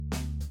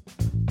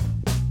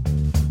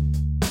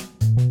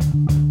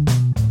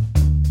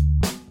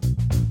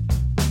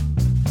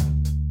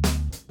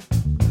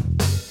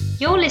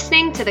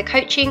listening to the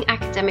Coaching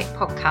Academic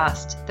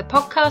Podcast, the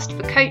podcast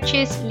for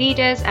coaches,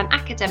 leaders, and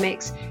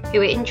academics who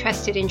are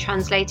interested in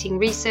translating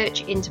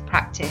research into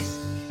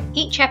practice.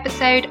 Each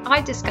episode, I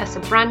discuss a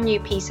brand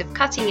new piece of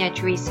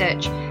cutting-edge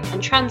research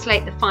and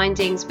translate the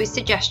findings with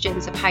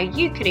suggestions of how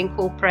you can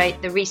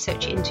incorporate the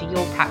research into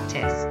your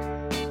practice.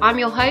 I'm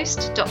your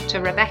host,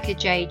 Dr. Rebecca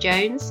J.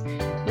 Jones.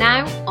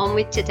 Now, on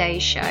with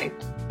today's show.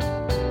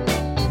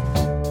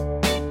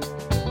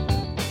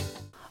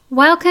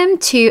 Welcome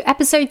to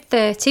episode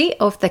 30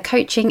 of the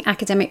Coaching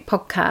Academic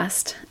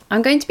Podcast.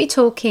 I'm going to be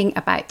talking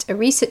about a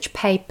research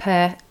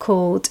paper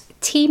called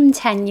Team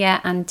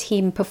Tenure and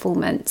Team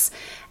Performance,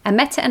 a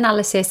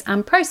meta-analysis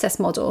and process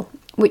model,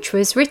 which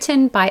was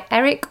written by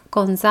Eric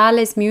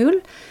Gonzalez-Mule,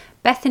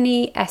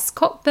 Bethany S.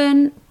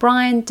 Cockburn,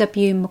 Brian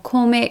W.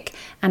 McCormick,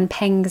 and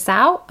Peng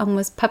Zhao, and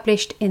was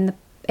published in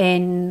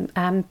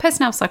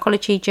Personnel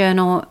Psychology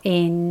Journal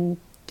in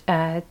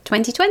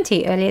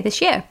 2020, earlier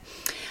this year.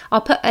 I'll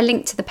put a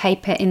link to the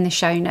paper in the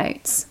show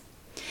notes.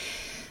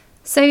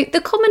 So the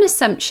common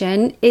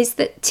assumption is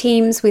that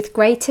teams with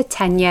greater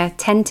tenure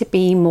tend to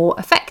be more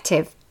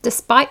effective,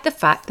 despite the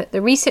fact that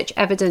the research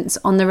evidence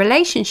on the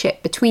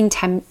relationship between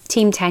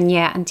team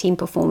tenure and team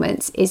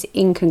performance is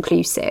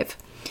inconclusive.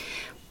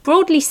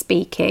 Broadly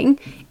speaking,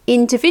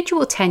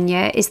 individual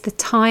tenure is the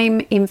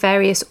time in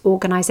various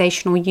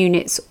organisational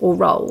units or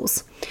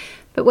roles.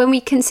 But when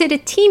we consider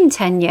team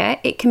tenure,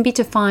 it can be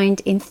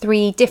defined in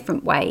three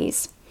different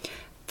ways.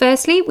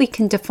 Firstly, we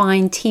can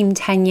define team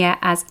tenure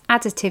as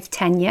additive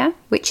tenure,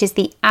 which is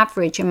the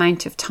average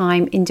amount of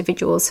time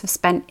individuals have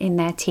spent in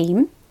their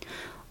team.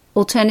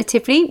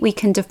 Alternatively, we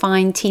can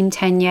define team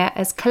tenure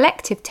as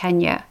collective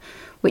tenure,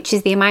 which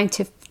is the amount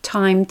of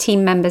time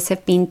team members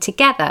have been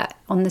together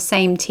on the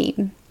same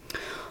team.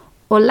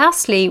 Or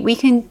lastly, we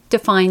can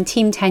define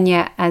team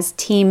tenure as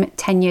team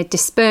tenure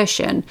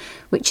dispersion,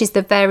 which is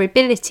the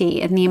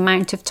variability in the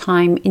amount of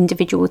time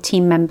individual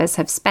team members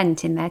have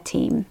spent in their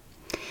team.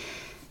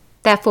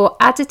 Therefore,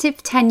 additive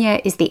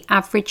tenure is the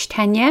average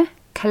tenure,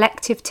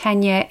 collective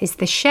tenure is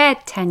the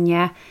shared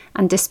tenure,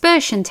 and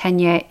dispersion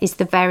tenure is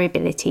the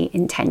variability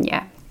in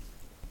tenure.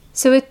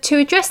 So to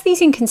address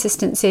these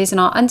inconsistencies in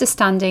our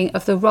understanding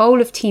of the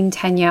role of team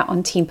tenure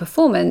on team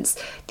performance,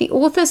 the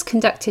authors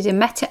conducted a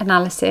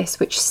meta-analysis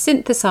which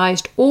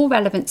synthesised all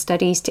relevant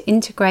studies to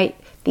integrate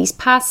these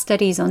past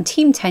studies on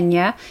team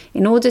tenure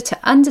in order to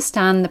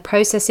understand the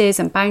processes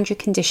and boundary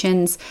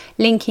conditions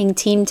linking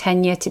team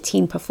tenure to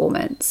team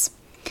performance.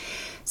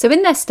 So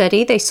in their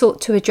study, they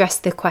sought to address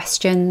the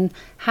question,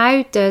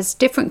 how does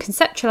different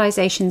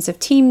conceptualizations of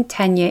team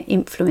tenure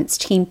influence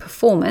team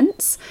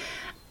performance,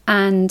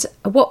 and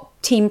what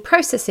team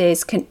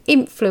processes can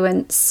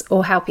influence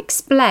or help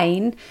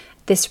explain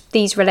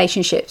these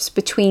relationships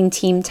between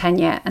team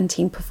tenure and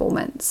team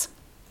performance.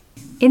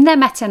 In their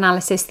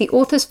meta-analysis, the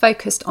authors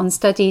focused on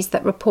studies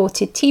that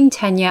reported team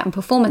tenure and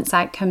performance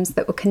outcomes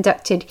that were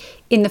conducted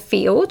in the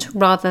field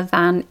rather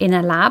than in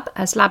a lab,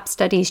 as lab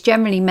studies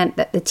generally meant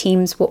that the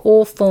teams were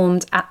all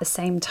formed at the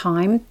same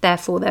time,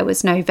 therefore there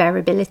was no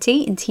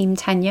variability in team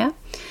tenure.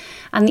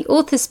 And the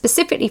authors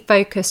specifically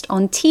focused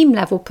on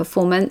team-level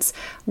performance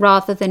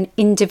rather than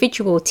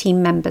individual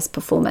team members'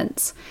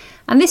 performance.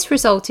 And this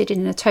resulted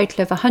in a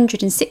total of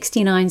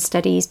 169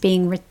 studies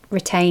being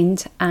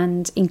retained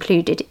and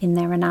included in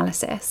their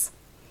analysis.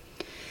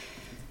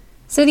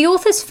 So the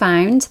authors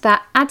found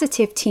that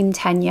additive team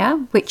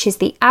tenure, which is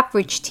the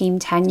average team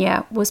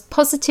tenure, was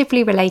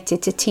positively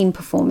related to team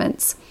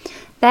performance.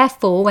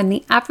 Therefore, when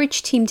the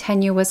average team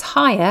tenure was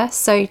higher,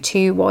 so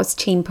too was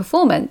team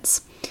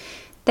performance.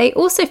 They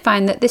also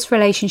found that this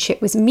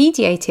relationship was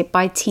mediated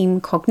by team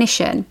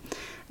cognition.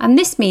 And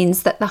this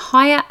means that the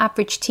higher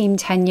average team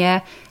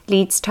tenure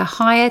leads to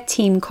higher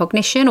team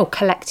cognition or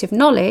collective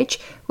knowledge,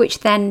 which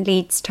then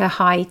leads to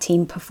high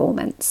team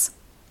performance.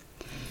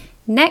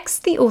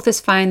 Next, the authors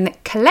found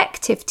that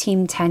collective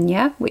team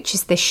tenure, which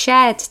is the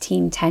shared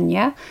team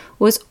tenure,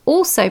 was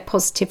also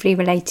positively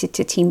related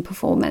to team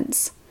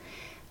performance.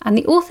 And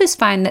the authors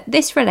found that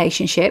this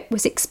relationship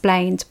was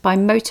explained by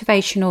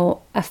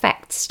motivational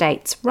affect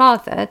states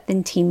rather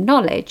than team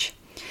knowledge.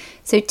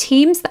 So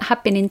teams that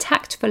had been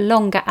intact for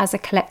longer as a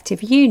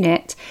collective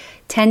unit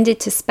tended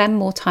to spend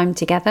more time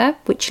together,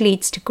 which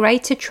leads to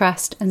greater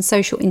trust and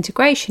social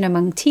integration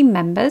among team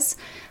members,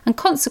 and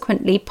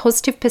consequently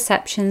positive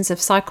perceptions of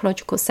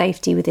psychological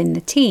safety within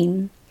the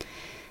team.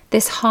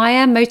 This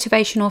higher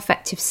motivational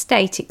affective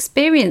state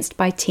experienced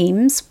by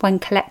teams when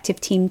collective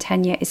team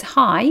tenure is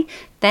high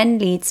then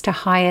leads to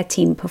higher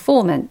team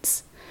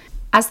performance.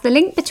 As the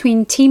link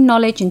between team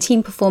knowledge and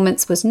team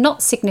performance was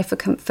not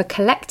significant for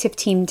collective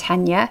team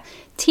tenure,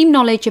 team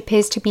knowledge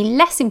appears to be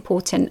less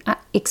important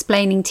at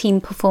explaining team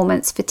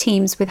performance for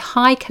teams with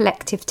high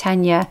collective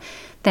tenure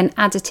than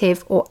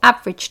additive or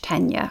average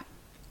tenure.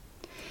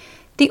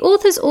 The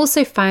authors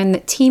also found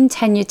that team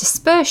tenure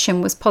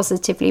dispersion was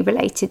positively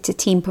related to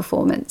team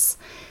performance.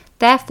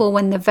 Therefore,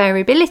 when the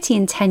variability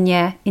in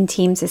tenure in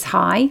teams is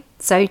high,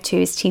 so too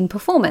is team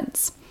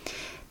performance.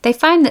 They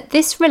found that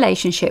this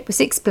relationship was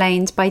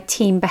explained by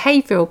team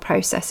behavioural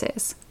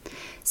processes.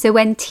 So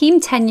when team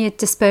tenure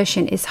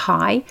dispersion is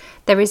high,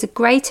 there is a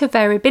greater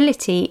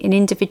variability in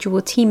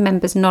individual team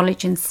members'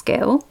 knowledge and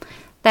skill.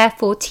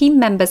 Therefore, team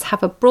members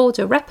have a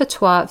broader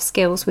repertoire of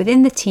skills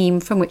within the team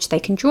from which they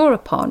can draw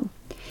upon.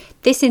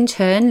 This in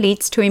turn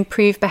leads to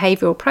improved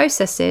behavioural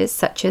processes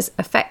such as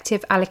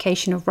effective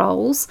allocation of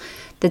roles,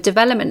 the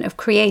development of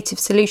creative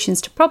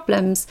solutions to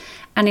problems,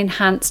 and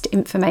enhanced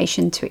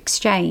information to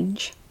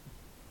exchange.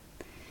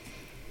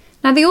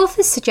 Now, the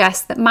authors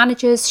suggest that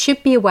managers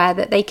should be aware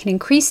that they can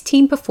increase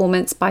team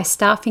performance by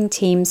staffing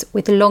teams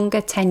with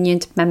longer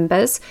tenured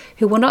members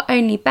who will not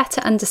only better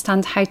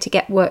understand how to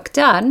get work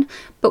done,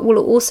 but will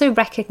also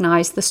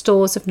recognise the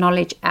stores of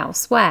knowledge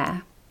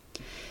elsewhere.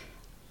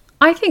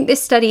 I think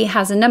this study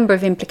has a number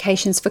of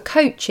implications for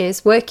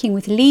coaches working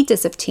with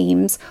leaders of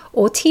teams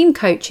or team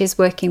coaches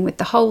working with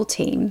the whole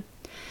team.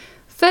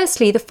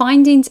 Firstly, the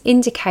findings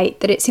indicate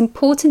that it's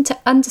important to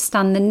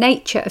understand the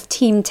nature of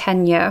team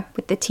tenure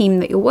with the team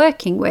that you're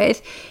working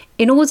with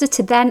in order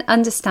to then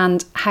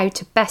understand how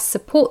to best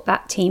support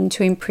that team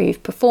to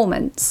improve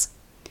performance.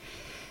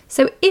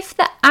 So if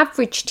the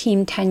average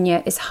team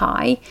tenure is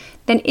high,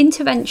 then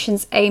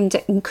interventions aimed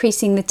at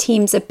increasing the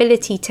team's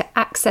ability to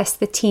access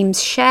the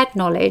team's shared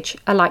knowledge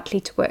are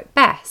likely to work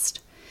best.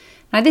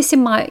 Now, this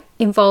might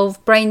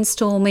involve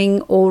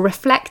brainstorming or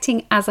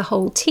reflecting as a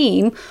whole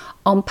team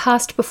on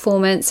past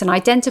performance and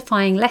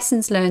identifying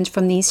lessons learned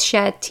from these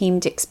shared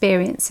teamed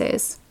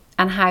experiences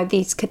and how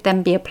these could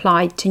then be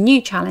applied to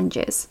new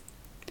challenges.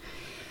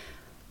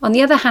 On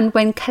the other hand,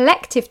 when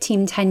collective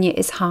team tenure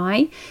is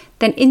high,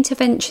 then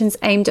interventions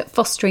aimed at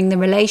fostering the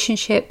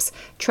relationships,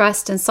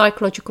 trust and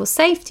psychological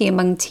safety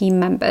among team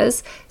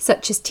members,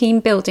 such as team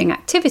building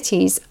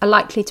activities, are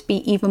likely to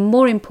be even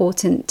more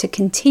important to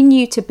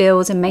continue to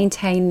build and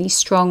maintain these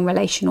strong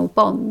relational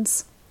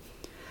bonds.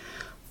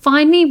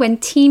 Finally, when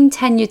team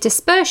tenure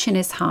dispersion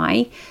is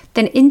high,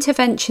 then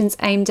interventions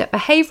aimed at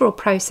behavioural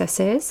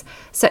processes,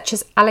 such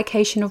as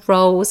allocation of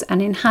roles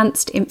and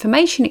enhanced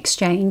information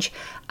exchange,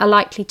 are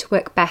likely to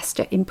work best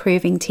at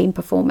improving team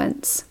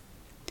performance.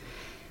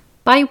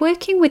 By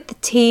working with the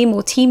team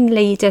or team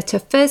leader to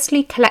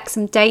firstly collect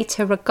some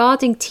data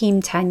regarding team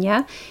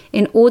tenure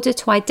in order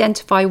to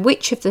identify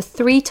which of the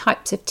 3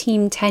 types of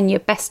team tenure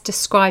best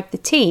describe the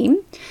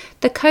team,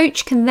 the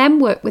coach can then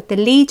work with the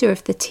leader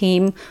of the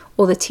team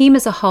or the team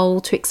as a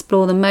whole to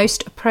explore the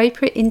most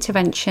appropriate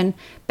intervention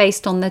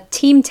based on the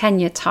team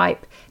tenure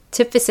type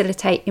to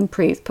facilitate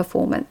improved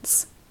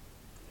performance.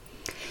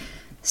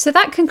 So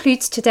that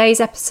concludes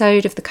today's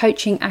episode of the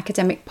Coaching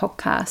Academic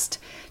Podcast.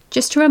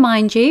 Just to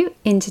remind you,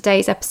 in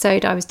today's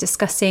episode I was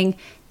discussing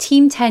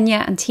team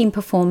tenure and team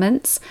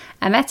performance,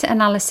 a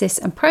meta-analysis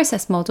and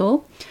process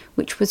model,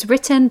 which was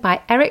written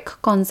by Eric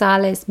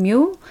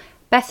Gonzalez-Mule,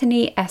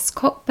 Bethany S.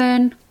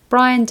 Cockburn,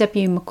 Brian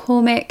W.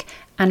 McCormick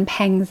and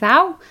Peng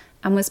Zhao,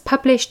 and was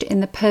published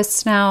in the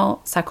Personnel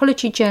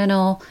Psychology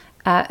Journal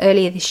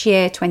earlier this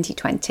year,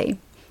 2020.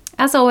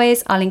 As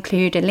always, I'll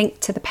include a link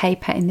to the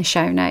paper in the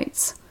show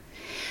notes.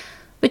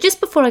 But just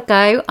before I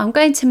go, I'm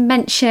going to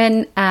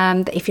mention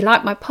that if you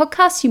like my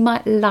podcast, you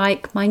might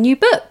like my new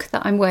book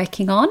that I'm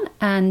working on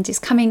and is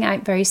coming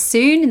out very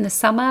soon in the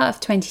summer of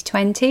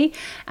 2020.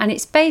 And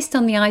it's based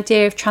on the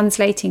idea of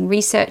translating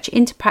research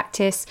into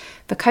practice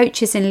for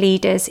coaches and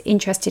leaders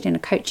interested in a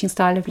coaching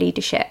style of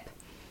leadership.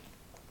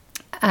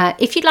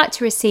 If you'd like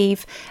to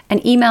receive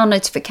an email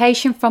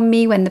notification from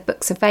me when the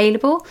book's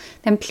available,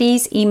 then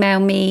please email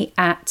me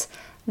at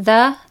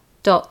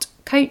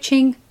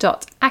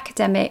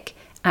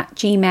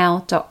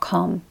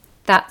the.coaching.academic@gmail.com.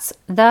 That's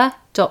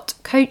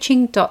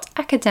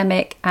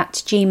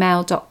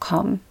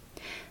the.coaching.academic@gmail.com.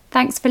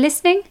 Thanks for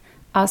listening.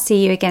 I'll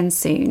see you again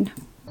soon.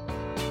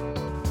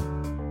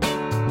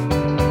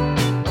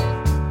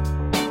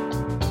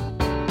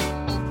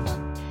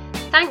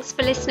 Thanks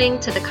for listening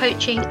to the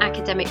Coaching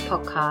Academic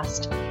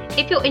Podcast.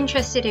 If you're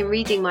interested in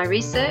reading my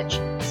research,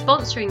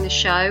 sponsoring the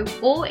show,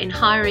 or in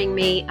hiring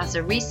me as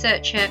a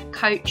researcher,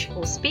 coach,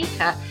 or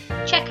speaker,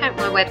 check out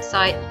my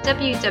website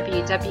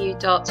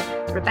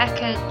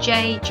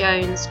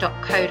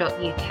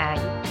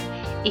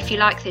www.rebeccajjones.co.uk. If you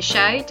like the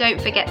show,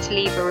 don't forget to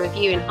leave a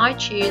review in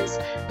iTunes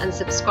and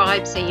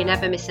subscribe so you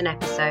never miss an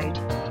episode.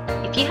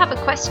 If you have a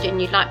question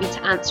you'd like me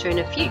to answer in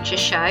a future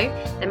show,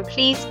 then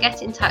please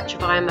get in touch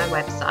via my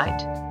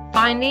website.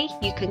 Finally,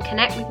 you can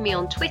connect with me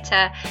on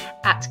Twitter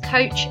at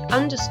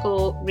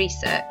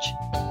coach_research.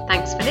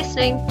 Thanks for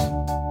listening.